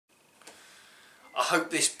hope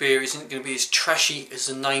this beer isn't going to be as trashy as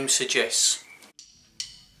the name suggests.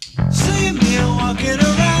 See me walking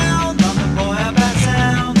around, I'm the boy about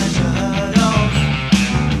town that you heard of.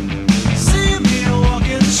 See me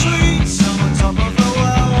walking the streets, I'm on top of the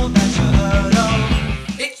world that you heard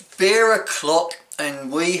of. It's beer o'clock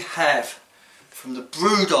and we have from the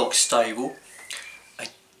Brewdog stable a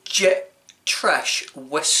Jet Trash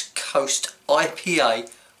West Coast IPA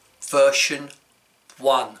version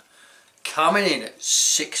 1. Coming in at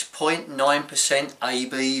 6.9%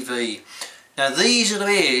 ABV. Now these are the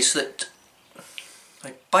beers that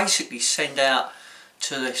they basically send out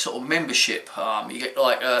to the sort of membership. You get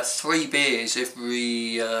like 3 beers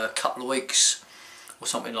every couple of weeks or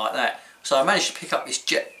something like that. So I managed to pick up this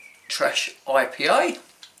Jet Trash IPA,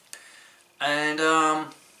 and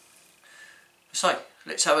so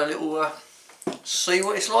let's have a little see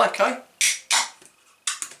what it's like, eh?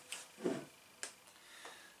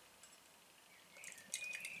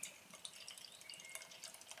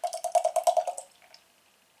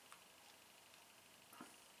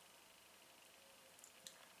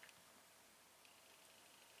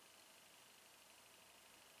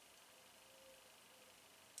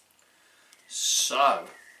 So,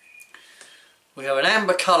 we have an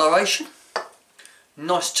amber coloration,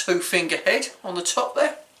 nice 2-finger head on the top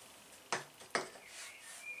there.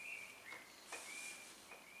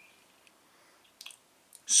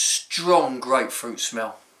 Strong grapefruit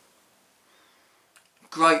smell.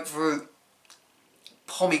 Grapefruit,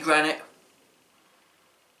 pomegranate.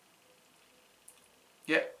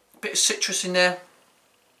 Yep, a bit of citrus in there.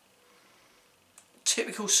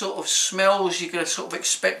 Typical sort of smells you're going to sort of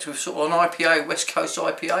expect with sort of an IPA, West Coast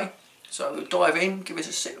IPA. So we'll dive in, give it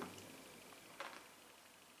a sip.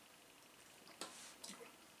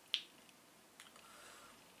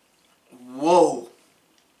 Whoa!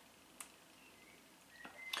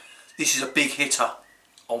 This is a big hitter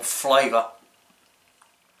on flavour.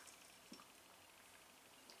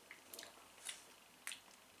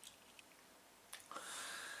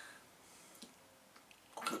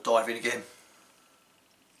 I'm going to dive in again.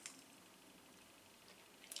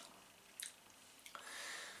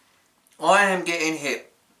 I am getting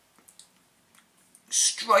hit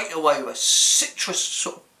straight away with a citrus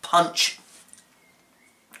sort of punch,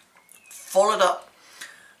 followed up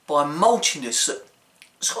by maltiness that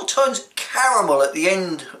sort of turns caramel at the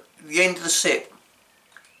end of the sip.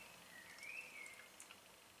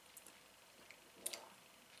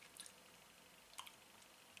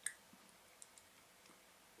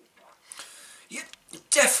 Yeah,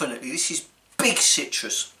 definitely this is big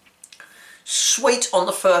citrus. Sweet on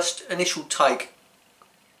the first initial take.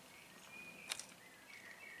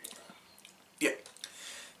 Yeah.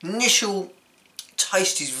 Initial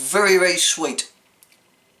taste is very, very sweet.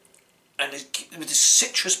 And with the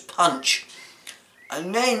citrus punch.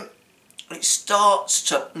 And then it starts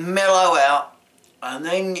to mellow out. And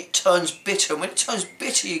then it turns bitter. And when it turns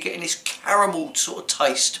bitter, you're getting this caramel sort of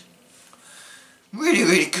taste. Really,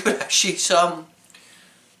 really good actually.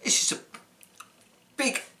 This is a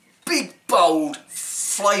big, bold,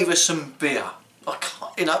 flavoursome beer. I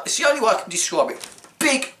can't, you know, it's the only way I can describe it.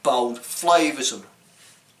 Big, bold, flavoursome.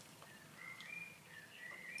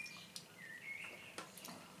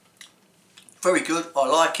 Very good. I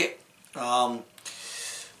like it.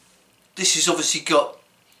 This has obviously got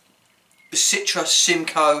the Citrus,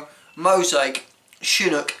 Simcoe, Mosaic,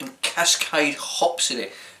 Chinook, and Cascade hops in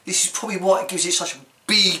it. This is probably why it gives it such a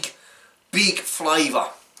big flavour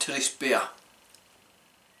to this beer.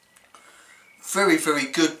 Very, very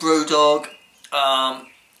good Brewdog. If I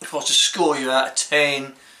was to score you out of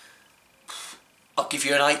 10, I'll give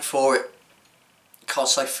you an 8 for it. Can't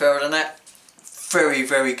say fairer than that. Very,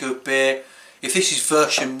 very good beer. If this is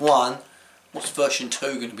version 1, what's version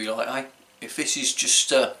 2 going to be like, eh? If this is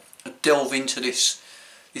just a delve into this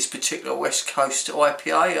particular West Coast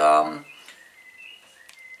IPA,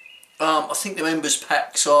 I think the members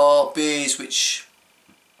packs are beers which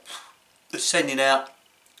they're sending out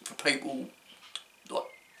for people, like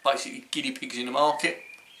basically guinea pigs in the market.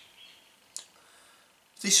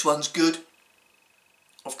 This one's good.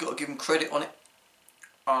 I've got to give them credit on it.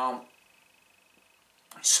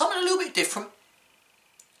 Something a little bit different.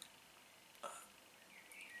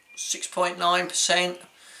 6.9%.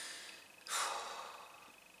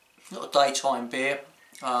 Not a daytime beer.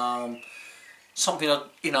 Something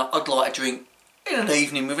I'd like to drink in an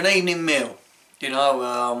evening with an evening meal. You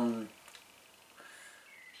know,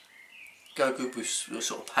 go good with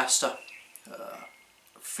sort of pasta,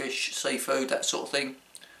 fish, seafood, that sort of thing.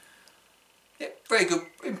 Yeah, very good.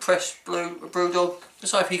 Impressed Brewdog.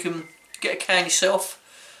 Let's hope you can get a can yourself.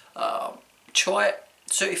 Try it,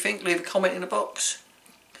 So what you think, leave a comment in the box,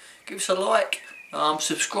 give us a like,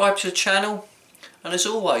 subscribe to the channel, and as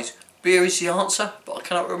always, beer is the answer, but I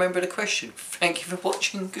cannot remember the question. Thank you for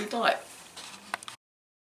watching, good night.